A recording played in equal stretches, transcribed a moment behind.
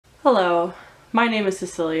Hello, my name is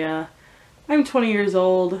Cecilia. I'm 20 years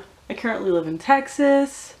old. I currently live in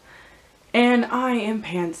Texas, and I am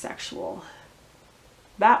pansexual.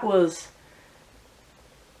 That was,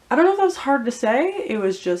 I don't know if that was hard to say. It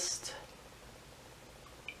was just,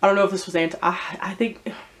 I don't know if this was I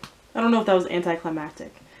don't know if that was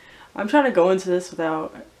anticlimactic. I'm trying to go into this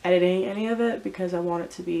without editing any of it because I want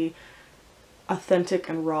it to be authentic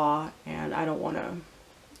and raw, and I don't want to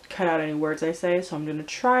cut out any words I say, so I'm going to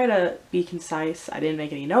try to be concise. I didn't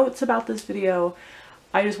make any notes about this video.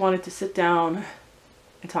 I just wanted to sit down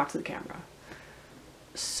and talk to the camera.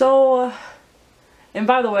 So, and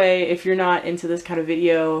by the way, if you're not into this kind of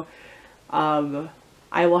video, I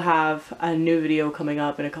will have a new video coming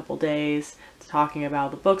up in a couple days talking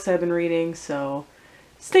about the books I've been reading, so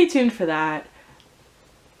stay tuned for that.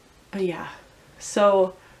 But yeah,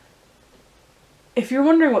 so if you're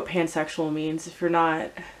wondering what pansexual means, if you're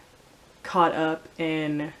not caught up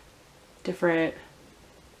in different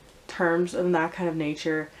terms of that kind of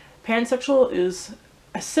nature, pansexual is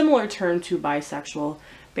a similar term to bisexual,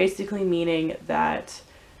 basically meaning that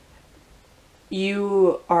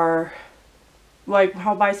you are, like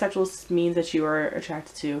how bisexual means that you are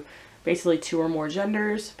attracted to basically two or more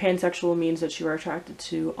genders, pansexual means that you are attracted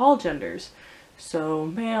to all genders. So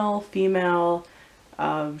male, female,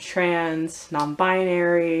 trans,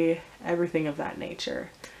 non-binary, everything of that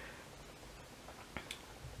nature.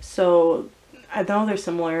 So I know they're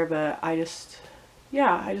similar, but I just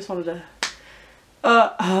wanted to,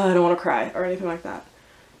 I don't want to cry or anything like that.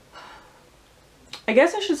 I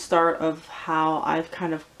guess I should start of how I've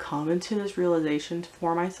kind of come into this realization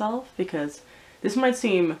for myself, because this might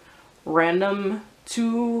seem random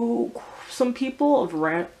to some people of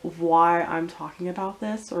why I'm talking about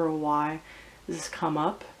this or why this has come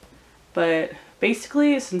up. But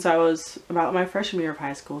basically, since I was about my freshman year of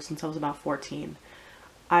high school, since I was about 14,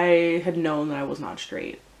 I had known that I was not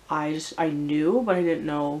straight. I knew, but I didn't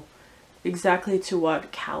know exactly to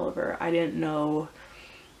what caliber. I didn't know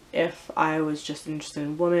if I was just interested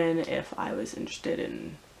in women, if I was interested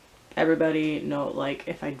in everybody. No, like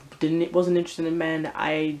if I wasn't interested in men,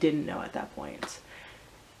 I didn't know at that point.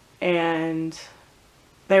 And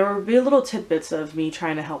there would be little tidbits of me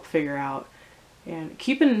trying to help figure out. And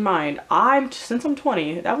keep in mind, since I'm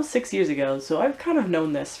 20, that was 6 years ago, so I've kind of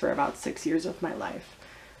known this for about 6 years of my life.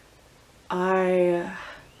 I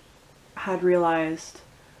had realized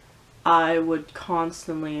I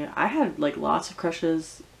had like lots of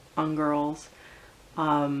crushes on girls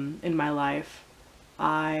in my life.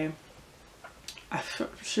 At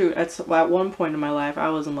one point in my life, I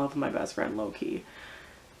was in love with my best friend low-key,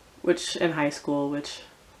 which in high school, which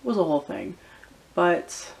was a whole thing.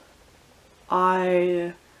 But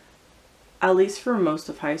at least for most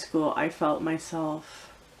of high school, I felt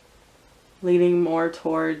myself leaning more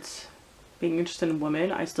towards being interested in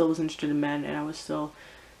women. I still was interested in men, and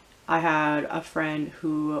I had a friend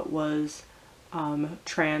who was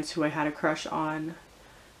trans who I had a crush on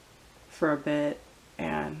for a bit,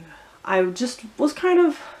 and I just was kind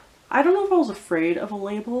of, I don't know if I was afraid of a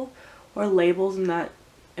label or labels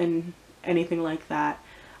and anything like that.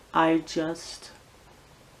 I just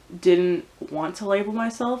didn't want to label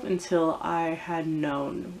myself until I had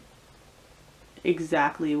known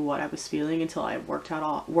exactly what I was feeling, until I worked out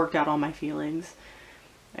all my feelings.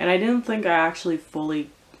 And I didn't think I actually fully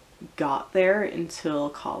got there until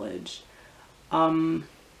college. There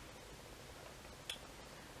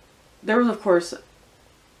was of course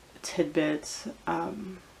tidbits.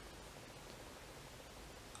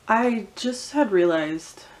 I just had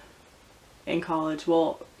realized in college,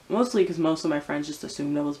 well, mostly because most of my friends just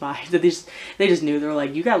assumed I was bi. They just knew. They were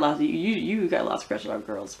like, you got lots of pressure on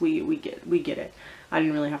girls. We get it. I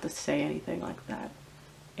didn't really have to say anything like that,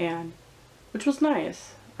 and which was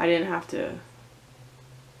nice. I didn't have to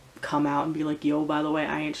come out and be like, yo, by the way,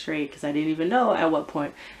 I ain't straight, because I didn't even know at what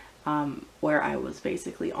point where I was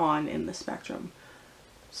basically on in the spectrum.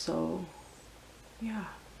 So yeah,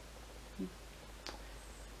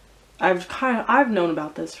 I've known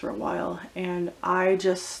about this for a while, and I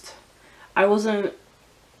wasn't,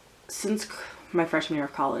 since my freshman year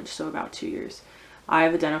of college, so about 2 years,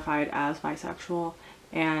 I've identified as bisexual,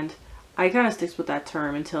 and I kind of stick with that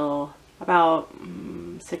term until about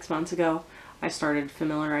 6 months ago. I started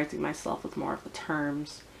familiarizing myself with more of the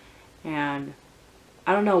terms, and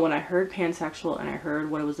I don't know, when I heard pansexual and I heard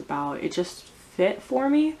what it was about, it just fit for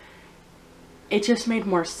me. It just made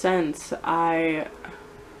more sense. I'm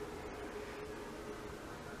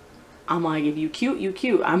like, if you cute, you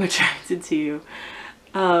cute. I'm attracted to you.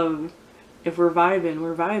 If we're vibing,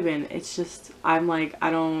 we're vibing. It's just, I'm like,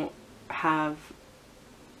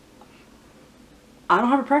 I don't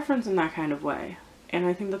have a preference in that kind of way. And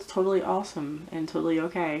I think that's totally awesome and totally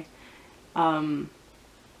okay. Probably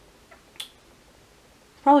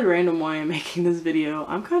random why I'm making this video.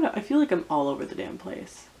 I feel like I'm all over the damn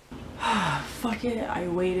place. Fuck it, I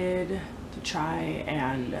waited to try,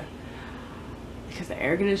 and because the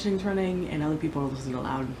air conditioning's running and other people are listening to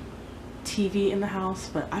loud TV in the house,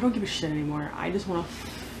 but I don't give a shit anymore. I just want to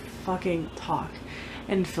fucking talk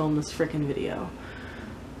and film this freaking video.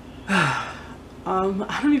 I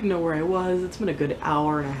don't even know where I was. It's been a good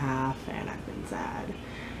hour and a half and I've been sad.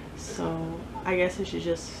 So I guess I should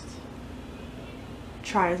just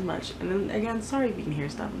try as much. And then again, sorry if you can hear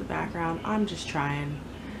stuff in the background. I'm just trying.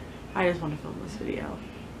 I just want to film this video.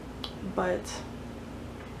 But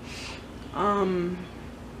I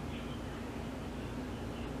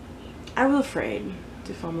was afraid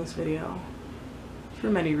to film this video for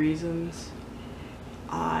many reasons.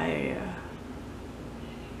 I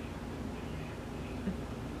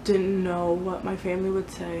didn't know what my family would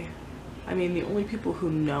say. I mean, the only people who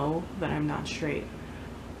know that I'm not straight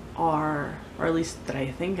are, or at least that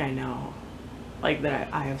I think I know, like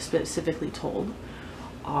that I have specifically told,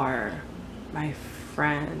 are my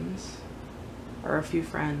friends, or a few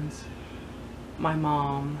friends, my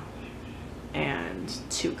mom, and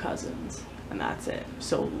 2 cousins, and that's it.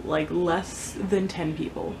 So like less than 10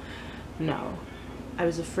 people know. I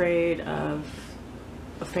was afraid of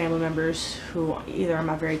family members who either I'm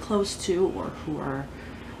not very close to or who are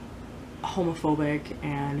homophobic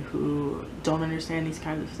and who don't understand these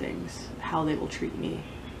kinds of things, how they will treat me.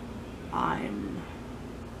 I'm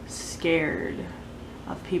scared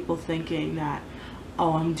of people thinking that,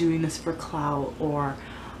 oh, I'm doing this for clout, or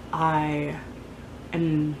I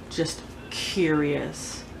am just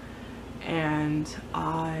curious, and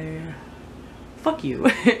fuck you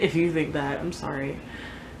if you think that. I'm sorry,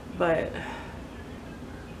 but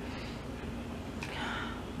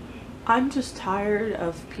I'm just tired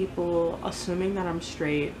of people assuming that I'm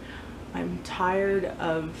straight. I'm tired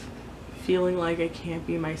of feeling like I can't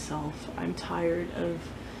be myself. I'm tired of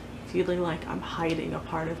feeling like I'm hiding a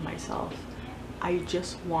part of myself. I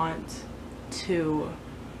just want to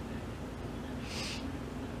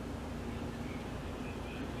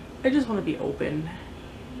be open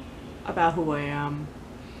about who I am,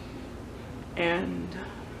 and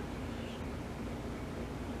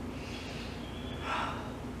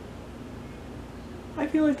I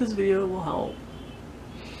feel like this video will help.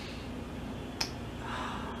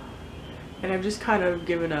 And I've just kind of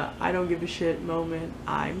given a I don't give a shit moment.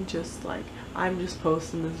 I'm just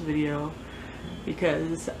posting this video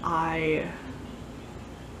because I've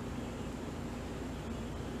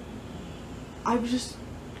just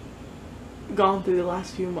gone through the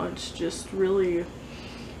last few months just really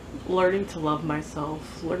learning to love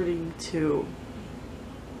myself, learning to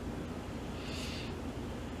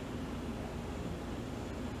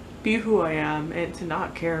be who I am, and to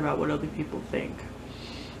not care about what other people think.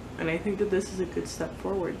 And I think that this is a good step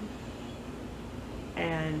forward.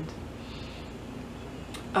 And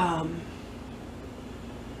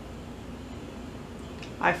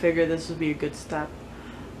I figured this would be a good step.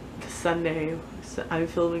 Sunday, I'm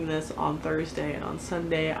filming this on Thursday, and on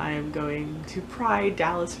Sunday I am going to Pride,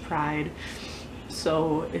 Dallas Pride.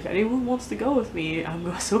 So if anyone wants to go with me,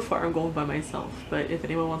 so far I'm going by myself, but if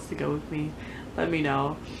anyone wants to go with me, let me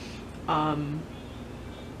know.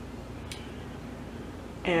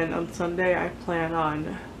 And on Sunday I plan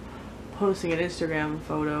on posting an Instagram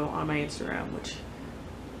photo on my Instagram, which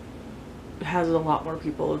has a lot more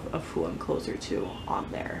people of who I'm closer to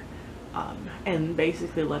on there, and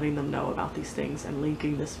basically letting them know about these things and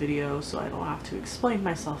linking this video so I don't have to explain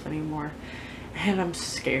myself anymore. And I'm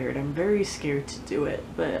scared. I'm very scared to do it,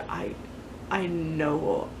 but I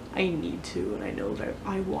know I need to, and I know that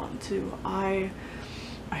I want to. I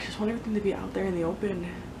just want everything to be out there in the open.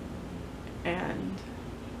 And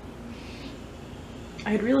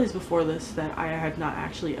I had realized before this that I had not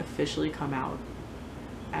actually officially come out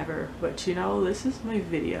ever, but you know, this is my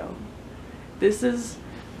video. This is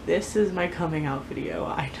my coming out video.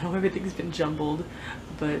 I know everything's been jumbled,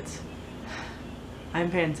 but I'm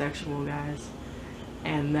pansexual, guys,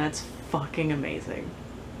 and that's fucking amazing.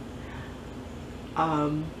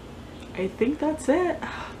 I think that's it.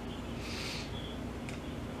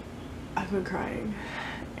 I've been crying,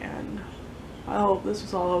 and I hope this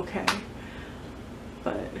was all okay,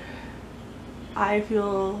 but I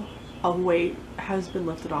feel a weight has been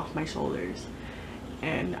lifted off my shoulders,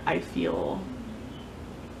 and I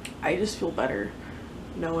just feel better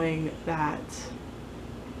knowing that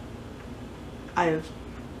I've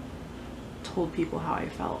told people how I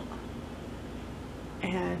felt.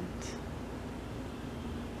 And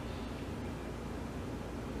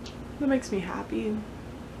that makes me happy.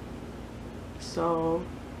 So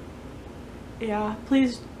yeah,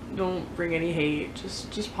 please don't bring any hate,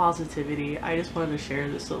 just positivity. I just wanted to share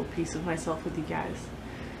this little piece of myself with you guys.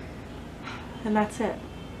 And that's it.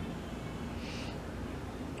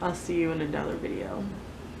 I'll see you in another video.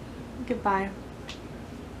 Goodbye.